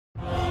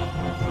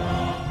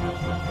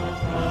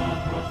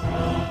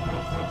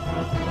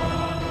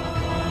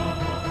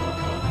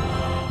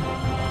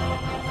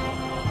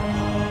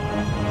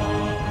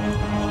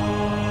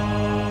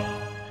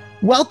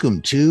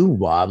Welcome to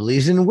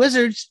Wobblies and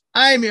Wizards.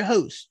 I am your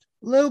host,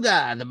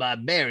 Logan the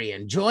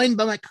Barbarian, joined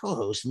by my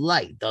co-host,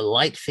 Light, the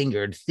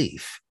light-fingered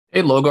thief.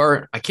 Hey,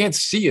 Logar, I can't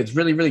see. It's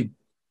really, really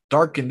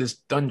dark in this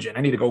dungeon.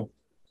 I need to go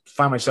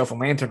find myself a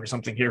lantern or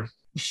something here.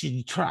 You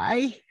should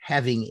try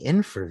having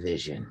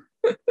infravision.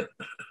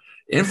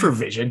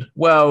 Infravision?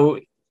 Well,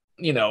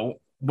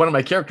 one of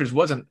my characters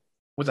was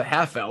a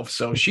half elf,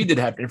 so she did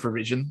have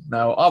infravision.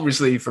 Now,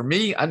 obviously, for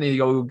me, I need to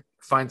go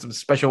find some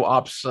special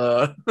ops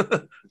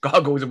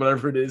goggles or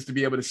whatever it is to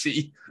be able to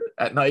see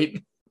at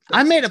night.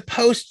 I made a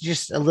post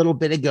just a little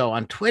bit ago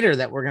on Twitter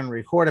that we're going to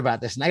record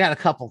about this, and I got a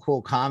couple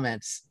cool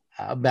comments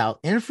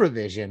about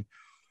infravision.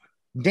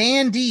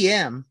 Dan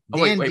DM.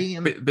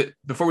 But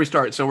before we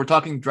start, so we're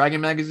talking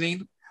Dragon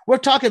Magazine? We're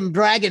talking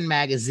Dragon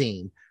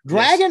Magazine.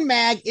 Dragon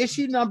Mag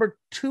issue number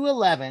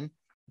 211.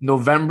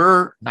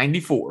 November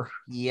 94.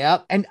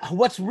 Yep. And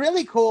what's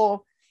really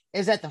cool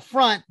is at the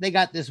front, they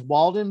got this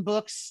Walden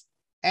Books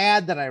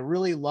ad that I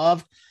really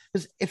love.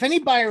 Because if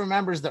anybody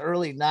remembers the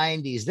early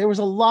 90s, there was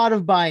a lot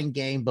of buying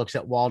game books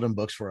at Walden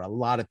Books for a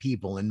lot of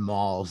people in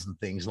malls and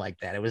things like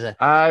that.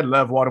 I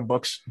love Walden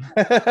Books.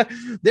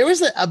 There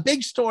was a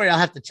big story I'll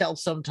have to tell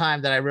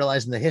sometime that I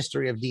realized in the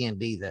history of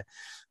D&D, the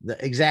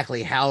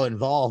exactly how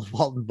involved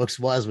Walden Books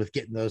was with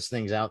getting those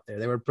things out there.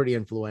 They were pretty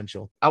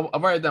influential. I'll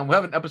write it down.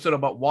 We'll have an episode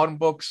about Walden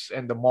Books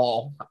and the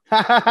mall.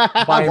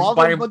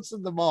 Walden Books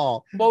in the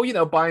mall.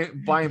 Well,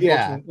 buying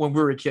books when we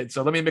were a kid.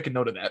 So let me make a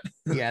note of that.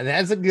 Yeah,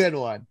 that's a good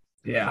one.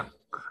 Yeah.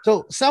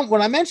 So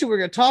when I mentioned we're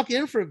going to talk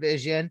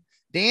infravision,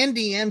 Dan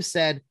DM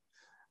said,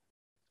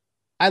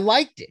 I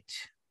liked it.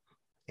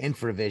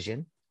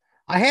 Infravision.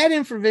 I had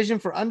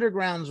infravision for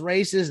undergrounds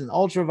races and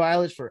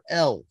ultraviolets for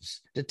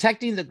elves,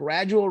 detecting the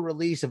gradual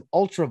release of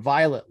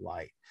ultraviolet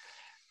light.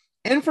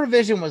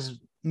 Infravision was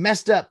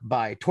messed up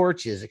by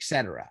torches,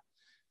 etc.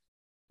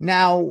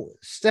 Now,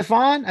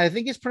 Stefan, I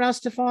think it's pronounced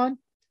Stefan,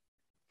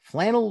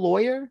 Flannel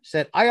Lawyer,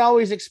 said, I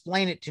always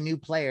explain it to new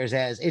players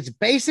as it's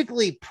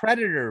basically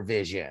predator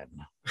vision.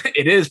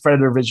 It is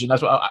predator vision.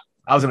 That's what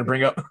I was going to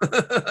bring up.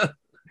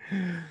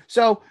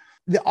 So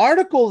the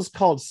article is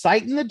called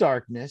Sight in the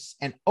Darkness,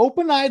 an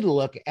open-eyed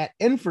look at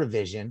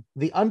infravision,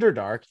 the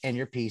Underdark, and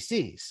your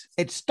PCs.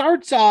 It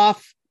starts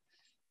off,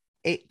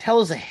 it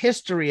tells a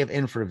history of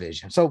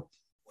infravision.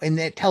 And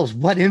it tells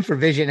what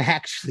infravision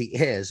actually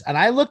is. And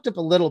I looked up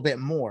a little bit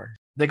more.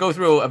 They go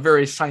through a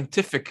very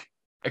scientific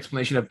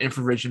explanation of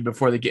infravision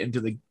before they get into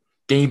the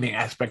gaming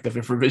aspect of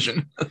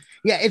infravision.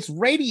 Yeah, it's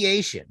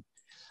radiation.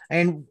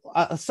 And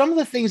some of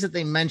the things that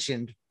they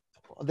mentioned,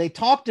 they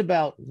talked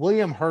about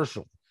William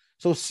Herschel.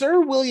 So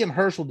Sir William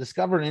Herschel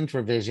discovered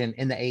infravision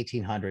in the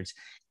 1800s.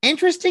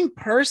 Interesting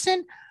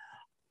person.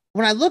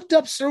 When I looked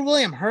up Sir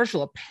William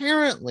Herschel,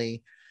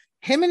 apparently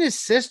him and his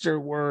sister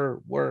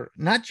were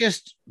not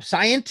just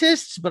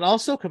scientists, but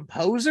also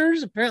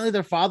composers. Apparently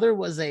their father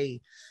was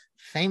a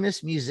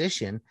famous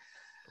musician.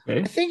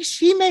 Okay. I think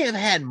she may have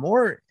had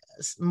more,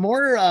 what's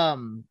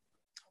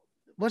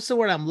the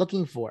word I'm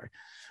looking for?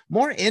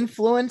 More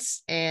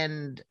influence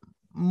and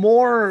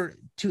more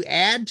to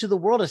add to the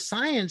world of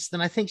science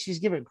than I think she's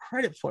given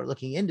credit for.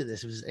 Looking into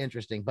this, it was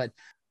interesting. But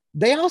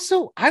they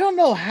also, I don't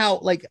know how,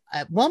 like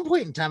at one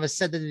point in time, it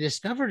said that they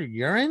discovered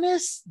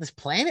Uranus, this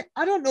planet.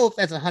 I don't know if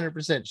that's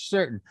 100%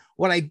 certain.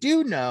 What I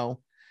do know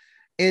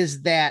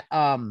is that,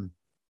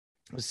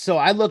 so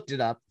I looked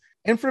it up.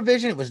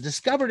 Infravision, it was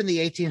discovered in the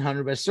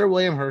 1800s by Sir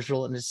William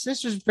Herschel, and his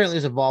sisters apparently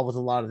was involved with a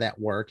lot of that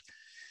work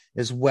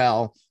as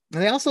well.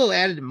 And they also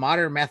added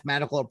modern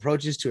mathematical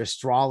approaches to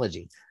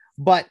astrology.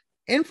 But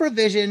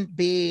infravision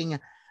being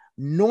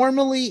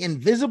normally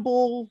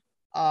invisible,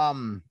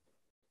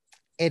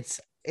 it's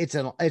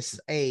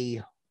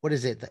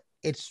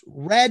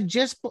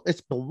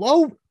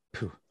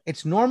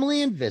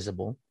normally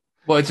invisible.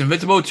 Well, it's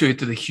invisible to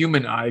the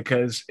human eye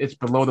because it's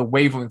below the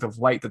wavelength of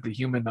light that the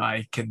human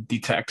eye can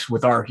detect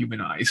with our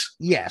human eyes.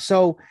 Yeah,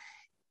 so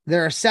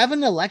there are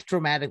 7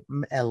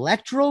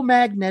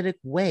 electromagnetic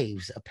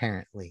waves,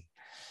 apparently.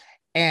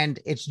 And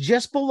it's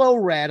just below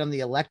red on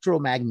the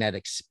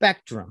electromagnetic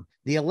spectrum.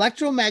 The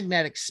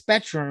electromagnetic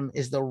spectrum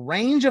is the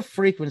range of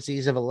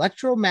frequencies of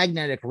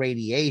electromagnetic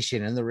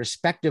radiation and the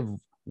respective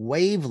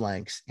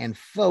wavelengths and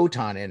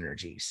photon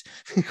energies.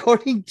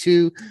 According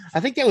to,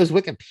 I think that was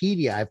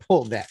Wikipedia I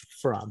pulled that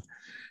from.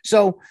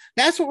 So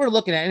that's what we're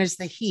looking at. And it's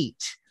the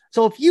heat.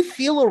 So if you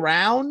feel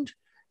around,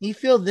 you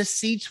feel this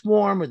seat's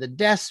warm or the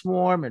desk's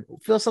warm and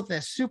feel something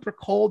that's super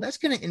cold, that's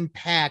going to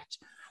impact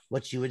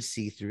what you would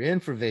see through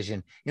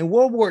infravision. In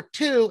World War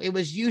II, it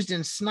was used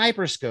in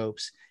sniper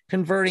scopes,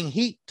 converting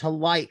heat to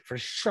light for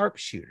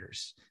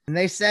sharpshooters. And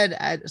they said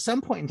at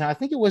some point in time, I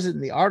think it was in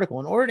the article,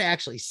 in order to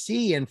actually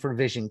see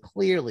infravision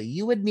clearly,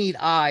 you would need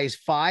eyes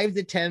 5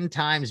 to 10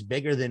 times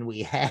bigger than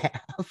we have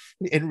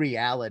in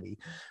reality.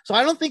 So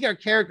I don't think our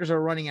characters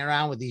are running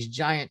around with these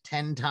giant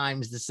 10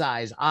 times the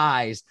size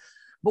eyes,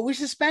 but we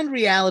suspend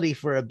reality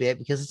for a bit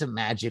because it's a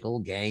magical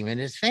game and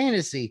it's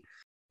fantasy.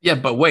 Yeah,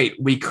 but wait,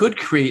 we could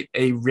create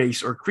a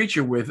race or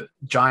creature with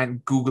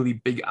giant, googly,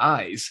 big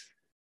eyes.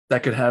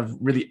 that could have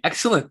really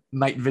excellent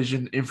night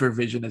vision,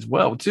 infravision as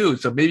well, too.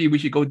 So maybe we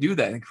should go do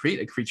that and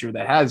create a creature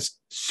that has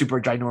super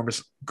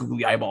ginormous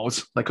googly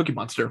eyeballs like Cookie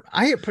Monster.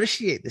 I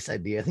appreciate this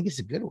idea. I think it's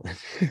a good one.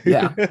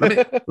 Yeah,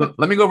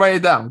 let me go write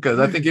it down because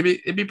I think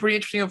it'd be pretty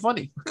interesting and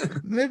funny.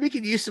 Maybe we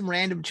could use some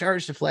random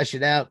charts to flesh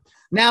it out.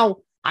 Now,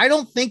 I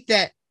don't think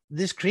that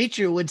this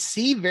creature would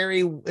see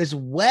very as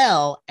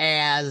well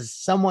as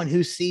someone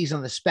who sees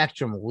on the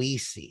spectrum we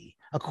see,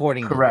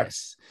 according to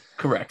this.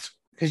 Correct.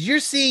 Because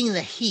you're seeing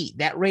the heat,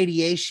 that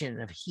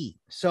radiation of heat.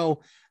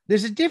 So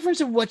there's a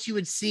difference of what you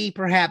would see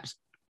perhaps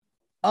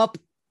up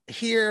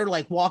here,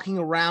 like walking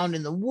around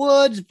in the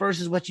woods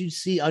versus what you'd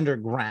see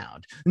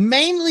underground,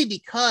 mainly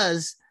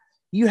because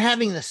you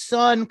having the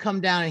sun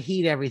come down and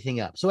heat everything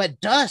up. So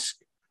at dusk,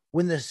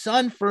 when the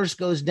sun first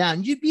goes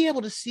down, you'd be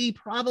able to see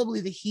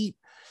probably the heat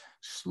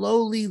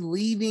slowly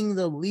leaving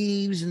the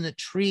leaves and the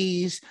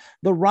trees.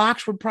 The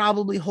rocks would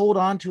probably hold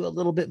on to a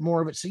little bit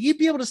more of it. So you'd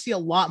be able to see a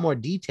lot more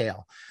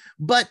detail.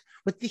 But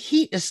with the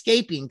heat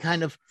escaping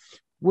kind of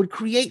would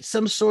create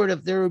some sort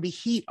of, there would be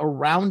heat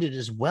around it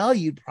as well.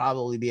 You'd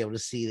probably be able to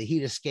see the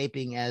heat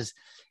escaping as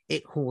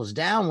it cools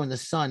down when the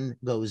sun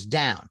goes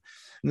down.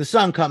 And the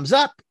sun comes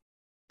up,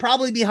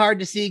 probably be hard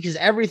to see because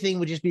everything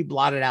would just be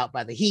blotted out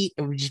by the heat.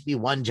 It would just be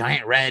one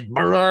giant red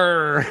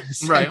blur.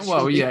 Right.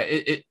 Well, yeah,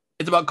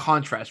 it's about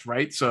contrast,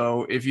 right?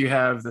 So if you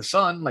have the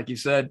sun, like you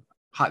said,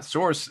 hot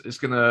source is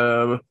going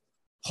to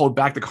hold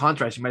back the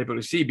contrast you might be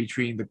able to see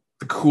between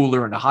the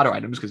cooler and the hotter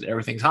items because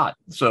everything's hot.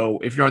 So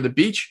if you're on the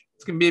beach,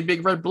 it's going to be a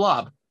big red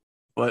blob.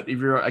 But if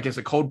you're against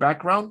a cold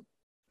background,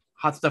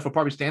 hot stuff will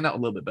probably stand out a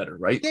little bit better,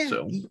 right? Yeah,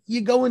 so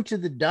you go into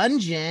the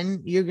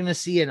dungeon, you're going to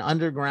see an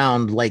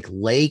underground like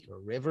lake or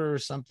river or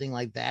something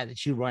like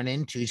that you run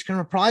into. It's going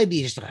to probably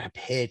be just like a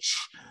pitch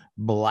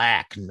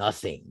black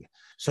nothing.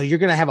 So you're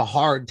going to have a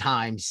hard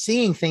time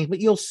seeing things,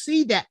 but you'll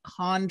see that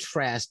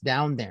contrast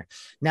down there.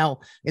 Now,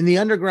 in the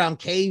underground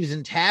caves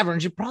and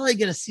taverns, you're probably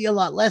going to see a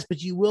lot less,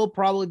 but you will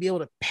probably be able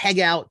to peg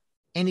out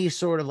any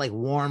sort of like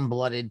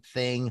warm-blooded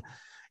thing,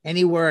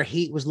 anywhere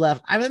heat was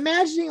left. I'm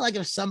imagining like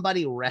if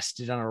somebody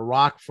rested on a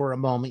rock for a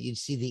moment, you'd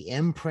see the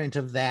imprint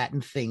of that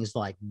and things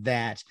like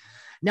that.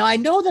 Now, I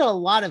know that a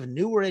lot of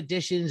newer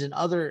editions and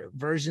other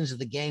versions of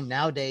the game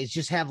nowadays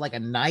just have like a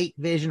night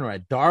vision or a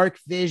dark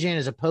vision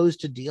as opposed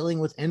to dealing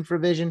with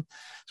infravision.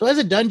 So as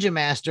a dungeon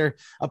master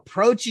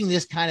approaching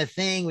this kind of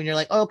thing, when you're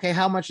like, okay,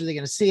 how much are they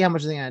going to see? How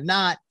much are they going to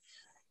not?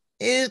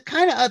 It's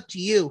kind of up to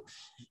you.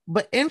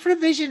 But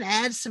infravision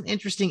adds some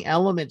interesting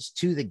elements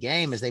to the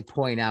game, as they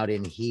point out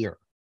in here.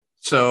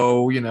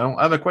 So,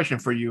 I have a question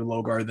for you,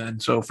 Logar, then.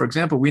 So, for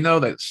example, we know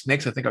that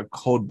snakes, I think, are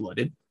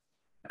cold-blooded,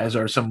 as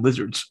are some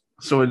lizards.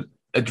 So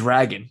a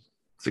dragon.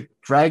 Is a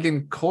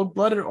dragon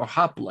cold-blooded or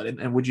hot-blooded?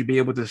 And would you be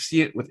able to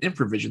see it with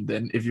infravision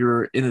then if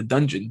you're in a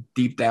dungeon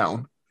deep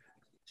down?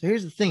 So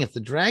here's the thing. If the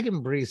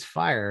dragon breathes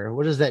fire,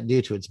 what does that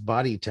do to its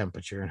body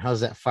temperature? And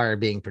how's that fire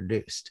being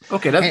produced?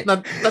 Okay,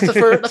 that's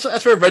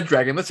for a red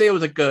dragon. Let's say it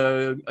was like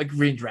a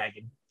green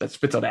dragon that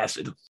spits out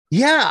acid.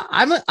 Yeah,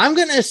 I'm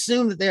going to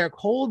assume that they are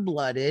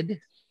cold-blooded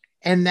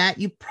and that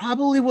you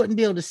probably wouldn't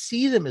be able to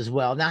see them as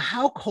well. Now,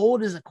 how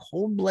cold is a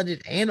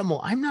cold-blooded animal?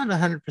 I'm not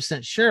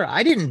 100% sure.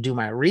 I didn't do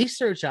my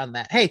research on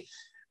that. Hey,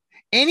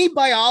 any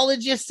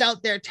biologists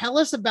out there, tell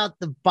us about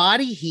the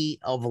body heat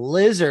of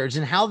lizards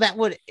and how that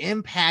would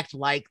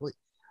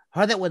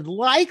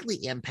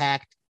likely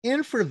impact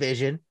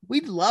infravision.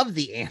 We'd love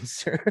the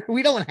answer.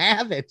 We don't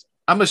have it.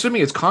 I'm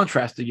assuming it's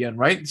contrast again,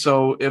 right?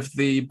 So if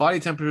the body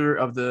temperature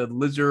of the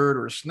lizard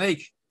or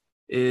snake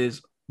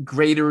is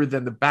greater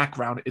than the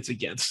background it's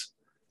against.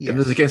 Yes.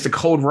 If it's against a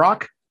cold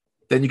rock,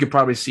 then you could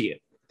probably see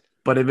it.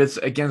 But if it's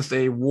against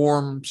a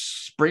warm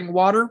spring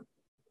water,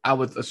 I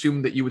would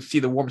assume that you would see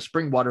the warm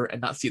spring water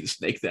and not see the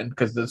snake then,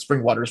 because the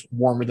spring water is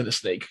warmer than a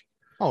snake.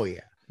 Oh,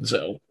 yeah.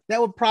 So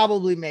that would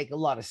probably make a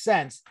lot of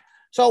sense.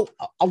 So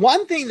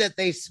one thing that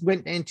they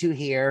went into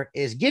here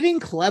is getting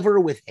clever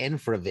with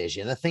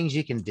infravision, the things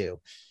you can do.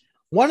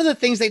 One of the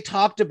things they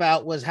talked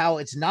about was how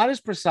it's not as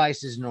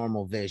precise as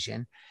normal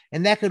vision,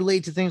 and that could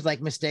lead to things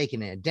like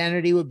mistaken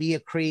identity would be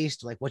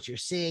increased, like what you're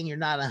seeing, you're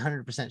not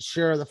 100%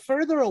 sure. The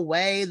further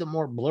away, the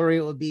more blurry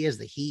it would be as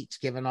the heat's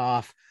given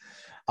off.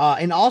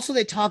 And also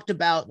they talked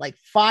about like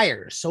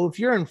fires. So if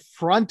you're in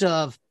front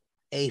of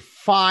a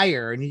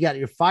fire and you got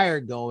your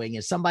fire going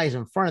and somebody's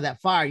in front of that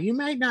fire, you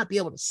might not be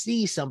able to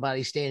see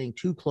somebody standing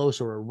too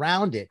close or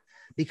around it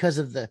because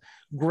of the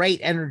great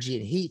energy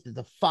and heat that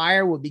the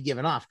fire would be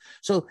giving off.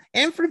 So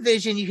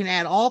infravision, you can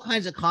add all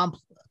kinds of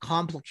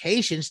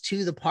complications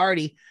to the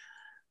party.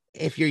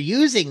 If you're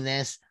using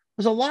this,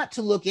 there's a lot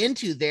to look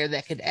into there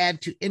that could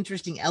add to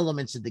interesting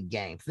elements of the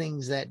game,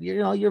 things that,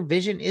 your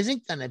vision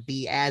isn't going to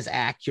be as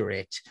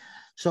accurate.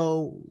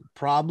 So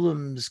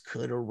problems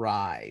could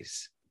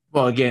arise.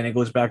 Well, again, it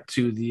goes back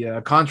to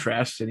the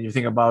contrast. And you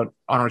think about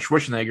Arnold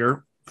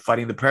Schwarzenegger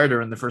fighting the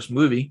Predator in the first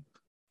movie.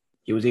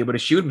 He was able to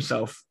shoot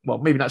himself. Well,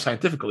 maybe not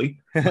scientifically,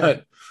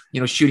 but,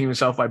 shooting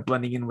himself by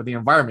blending in with the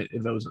environment.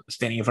 If it was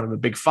standing in front of a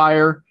big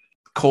fire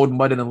cold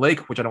mud in a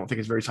lake, which I don't think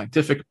is very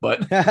scientific,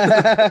 but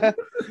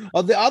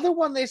Well, the other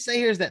one they say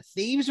here is that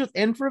thieves with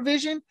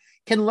infravision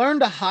can learn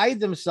to hide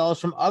themselves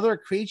from other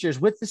creatures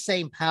with the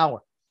same power.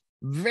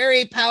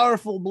 Very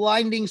powerful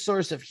blinding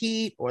source of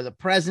heat, or the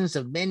presence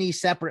of many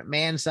separate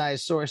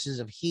man-sized sources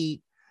of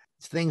heat,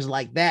 things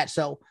like that.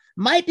 So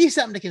might be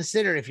something to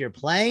consider if you're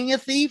playing a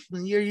thief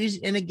and you're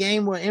using in a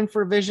game where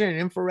infravision and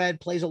infrared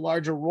plays a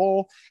larger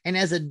role. And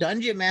as a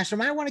dungeon master,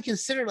 might want to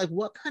consider like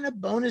what kind of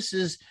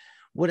bonuses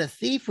would a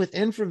thief with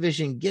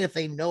infravision get if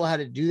they know how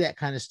to do that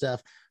kind of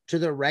stuff to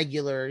the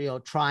regular,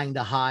 trying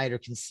to hide or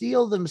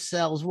conceal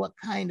themselves?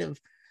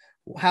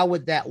 How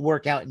would that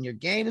work out in your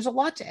game? There's a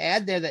lot to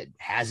add there that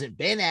hasn't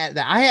been added,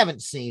 that I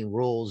haven't seen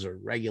rules or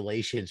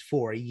regulations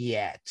for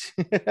yet.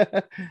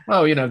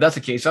 Well, if that's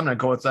the case, I'm going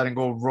to go outside and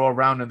go roll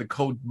around in the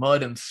cold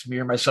mud and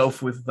smear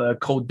myself with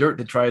cold dirt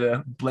to try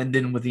to blend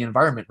in with the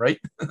environment, right?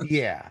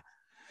 Yeah.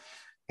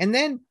 And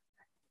then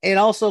it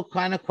also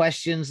kind of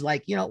questions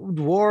like,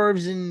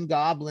 dwarves and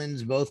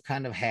goblins both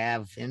kind of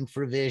have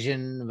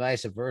infravision,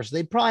 vice versa.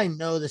 They probably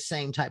know the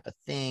same type of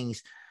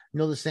things,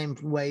 know the same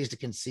ways to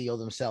conceal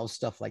themselves,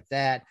 stuff like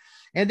that.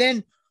 And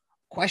then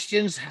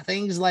questions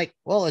things like,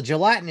 well, a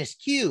gelatinous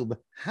cube,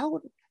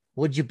 how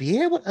would you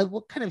be able to,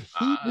 what kind of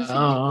heat is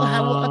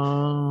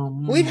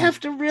it? We'd have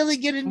to really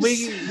get into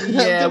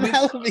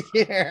development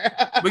here.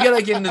 We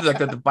gotta get into like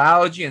the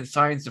biology and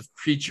science of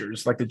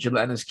creatures, like the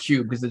gelatinous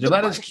cube, because the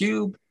gelatinous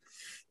cube,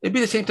 it'd be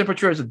the same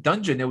temperature as a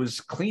dungeon it was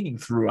cleaning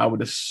through, I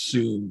would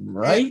assume,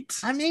 right?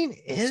 I mean,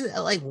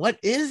 what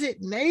is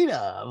it made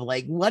of?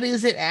 Like, what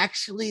is it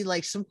actually,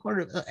 like some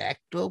kind of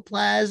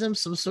ectoplasm,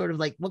 some sort of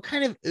like, what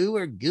kind of ooh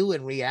or goo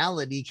in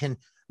reality can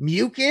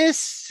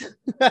mucus?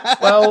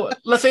 Well,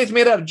 let's say it's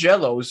made out of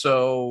Jello.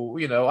 So,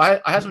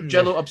 I have some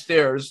Jello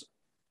upstairs,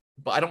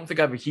 but I don't think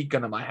I have a heat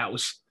gun in my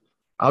house.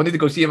 I'll need to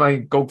go see if I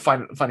can go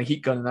find a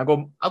heat gun, and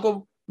I'll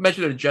go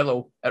measure the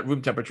Jello at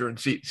room temperature and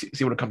see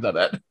what it comes out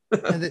at.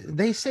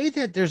 They say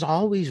that there's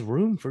always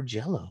room for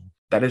Jello.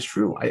 That is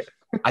true.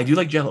 I do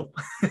like Jello.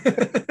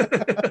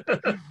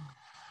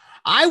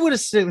 I would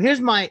assume here's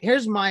my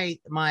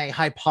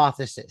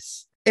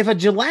hypothesis. If a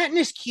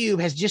gelatinous cube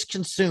has just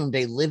consumed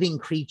a living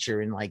creature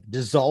and like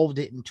dissolved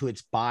it into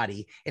its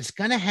body, it's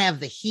going to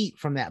have the heat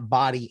from that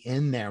body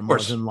in there more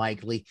than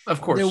likely. Of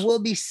course. There will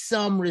be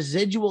some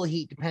residual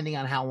heat depending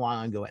on how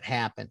long ago it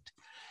happened.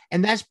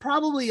 And that's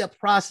probably a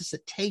process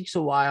that takes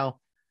a while.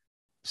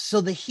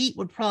 So the heat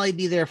would probably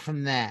be there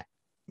from that.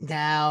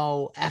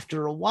 Now,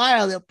 after a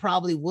while, it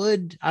probably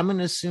would. I'm going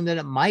to assume that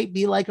it might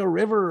be like a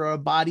river or a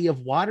body of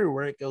water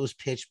where it goes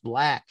pitch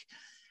black.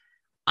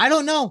 I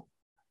don't know.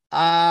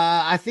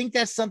 I think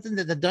that's something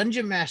that the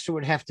dungeon master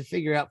would have to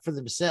figure out for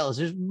themselves.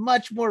 There's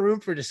much more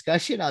room for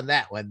discussion on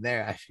that one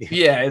there, I feel.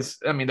 Yeah,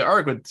 the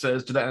article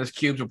says gelatinous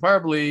cubes will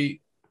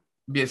probably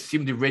be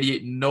assumed to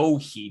radiate no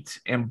heat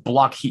and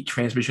block heat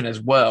transmission as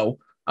well,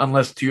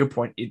 unless, to your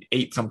point, it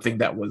ate something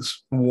that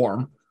was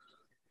warm.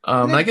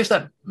 I guess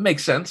that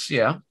makes sense.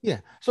 Yeah.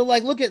 So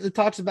it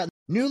talks about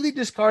newly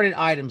discarded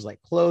items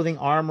like clothing,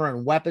 armor,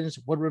 and weapons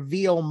would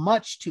reveal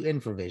much to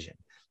infravision.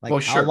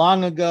 How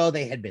long ago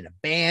they had been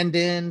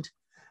abandoned,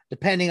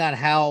 depending on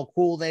how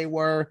cool they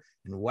were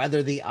and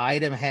whether the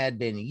item had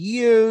been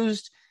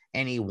used,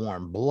 any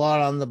warm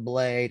blood on the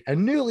blade, a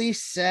newly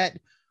set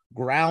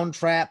ground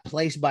trap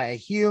placed by a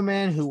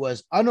human who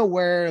was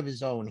unaware of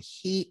his own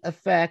heat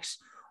effects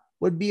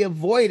would be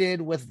avoided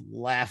with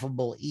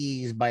laughable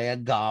ease by a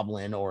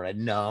goblin or a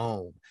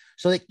gnome.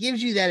 So it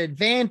gives you that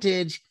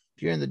advantage.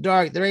 If you're in the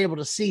dark, they're able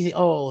to see,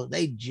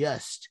 they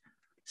just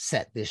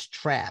set this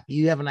trap.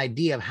 You have an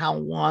idea of how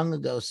long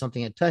ago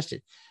something had touched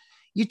it.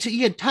 You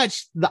can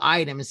touch the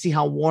item and see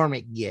how warm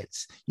it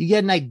gets. You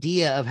get an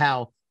idea of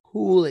how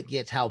cool it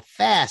gets, how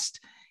fast.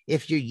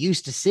 If you're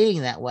used to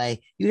seeing that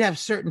way, you'd have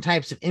certain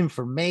types of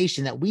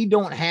information that we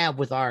don't have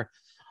with our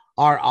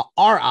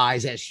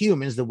eyes as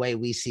humans, the way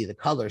we see the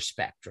color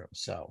spectrum.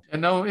 So,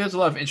 and no, he has a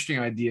lot of interesting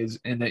ideas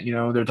in that,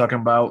 they're talking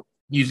about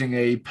using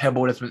a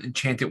pebble that's been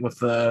enchanted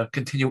with a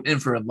continual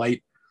infrared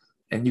light,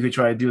 and you could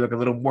try to do like a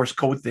little Morse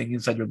code thing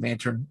inside your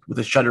lantern with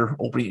a shutter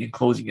opening and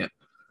closing it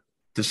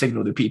to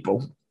signal to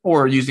people,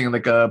 or using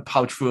like a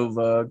pouch full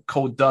of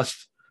cold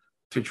dust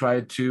to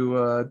try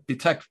to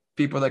detect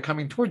people that are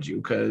coming towards you,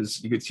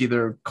 because you could see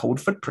their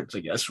cold footprints, I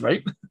guess,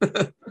 right?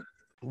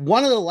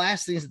 One of the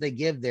last things that they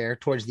give there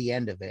towards the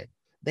end of it,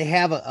 they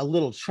have a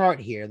little chart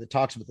here that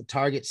talks about the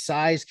target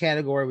size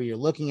category where you're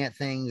looking at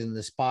things, and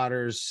the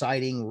spotter's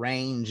sighting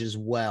range as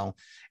well.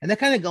 And they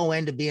kind of go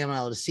into being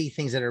able to see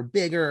things that are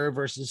bigger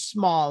versus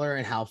smaller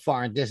and how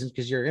far in distance,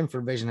 because your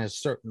infravision has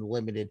certain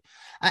limited.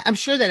 I'm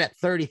sure that at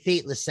 30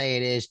 feet, let's say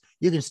it is,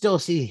 you can still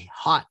see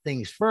hot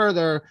things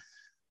further,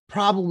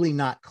 probably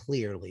not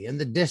clearly. In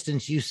the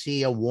distance, you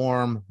see a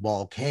warm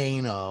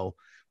volcano,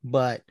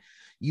 but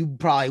you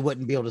probably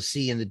wouldn't be able to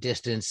see in the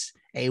distance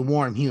a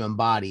warm human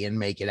body and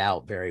make it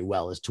out very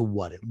well as to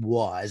what it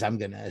was, I'm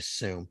going to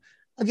assume.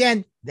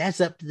 Again,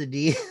 that's up to the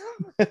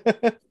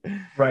DM.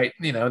 Right.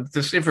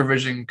 This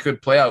infravision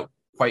could play out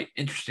quite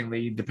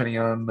interestingly depending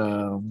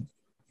on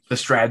the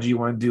strategy you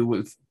want to do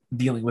with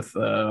dealing with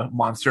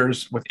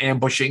monsters, with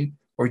ambushing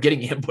or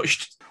getting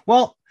ambushed.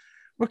 Well,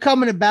 we're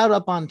coming about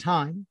up on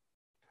time.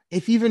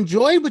 If you've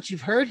enjoyed what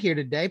you've heard here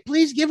today,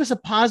 please give us a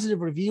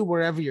positive review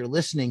wherever you're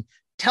listening.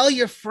 Tell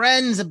your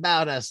friends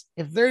about us.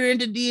 If they're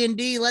into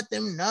D&D, let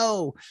them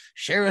know.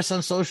 Share us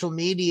on social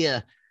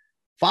media.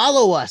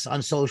 Follow us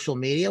on social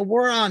media.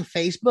 We're on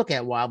Facebook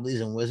at Wobblies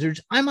and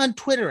Wizards. I'm on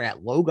Twitter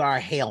at Logar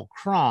Hale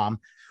Crom.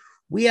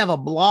 We have a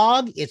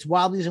blog. It's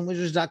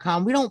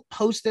wobbliesandwizards.com. We don't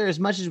post there as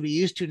much as we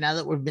used to now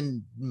that we've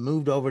been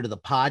moved over to the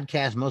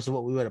podcast. Most of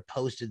what we would have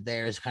posted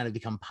there has kind of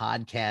become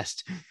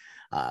podcast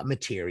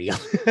material.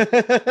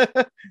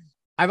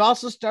 I've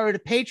also started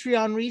a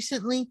Patreon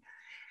recently.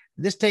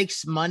 This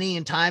takes money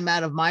and time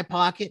out of my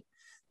pocket,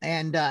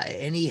 and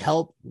any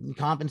help and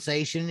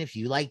compensation. If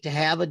you like to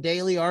have a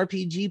daily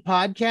RPG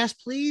podcast,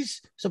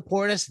 please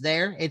support us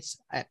there. It's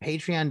at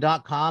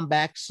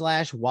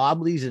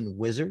patreon.com/wobblies and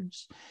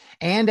wizards.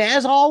 And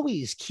as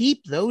always,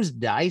 keep those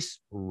dice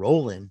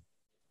rolling.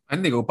 I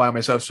need to go buy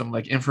myself some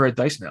like infrared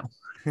dice now.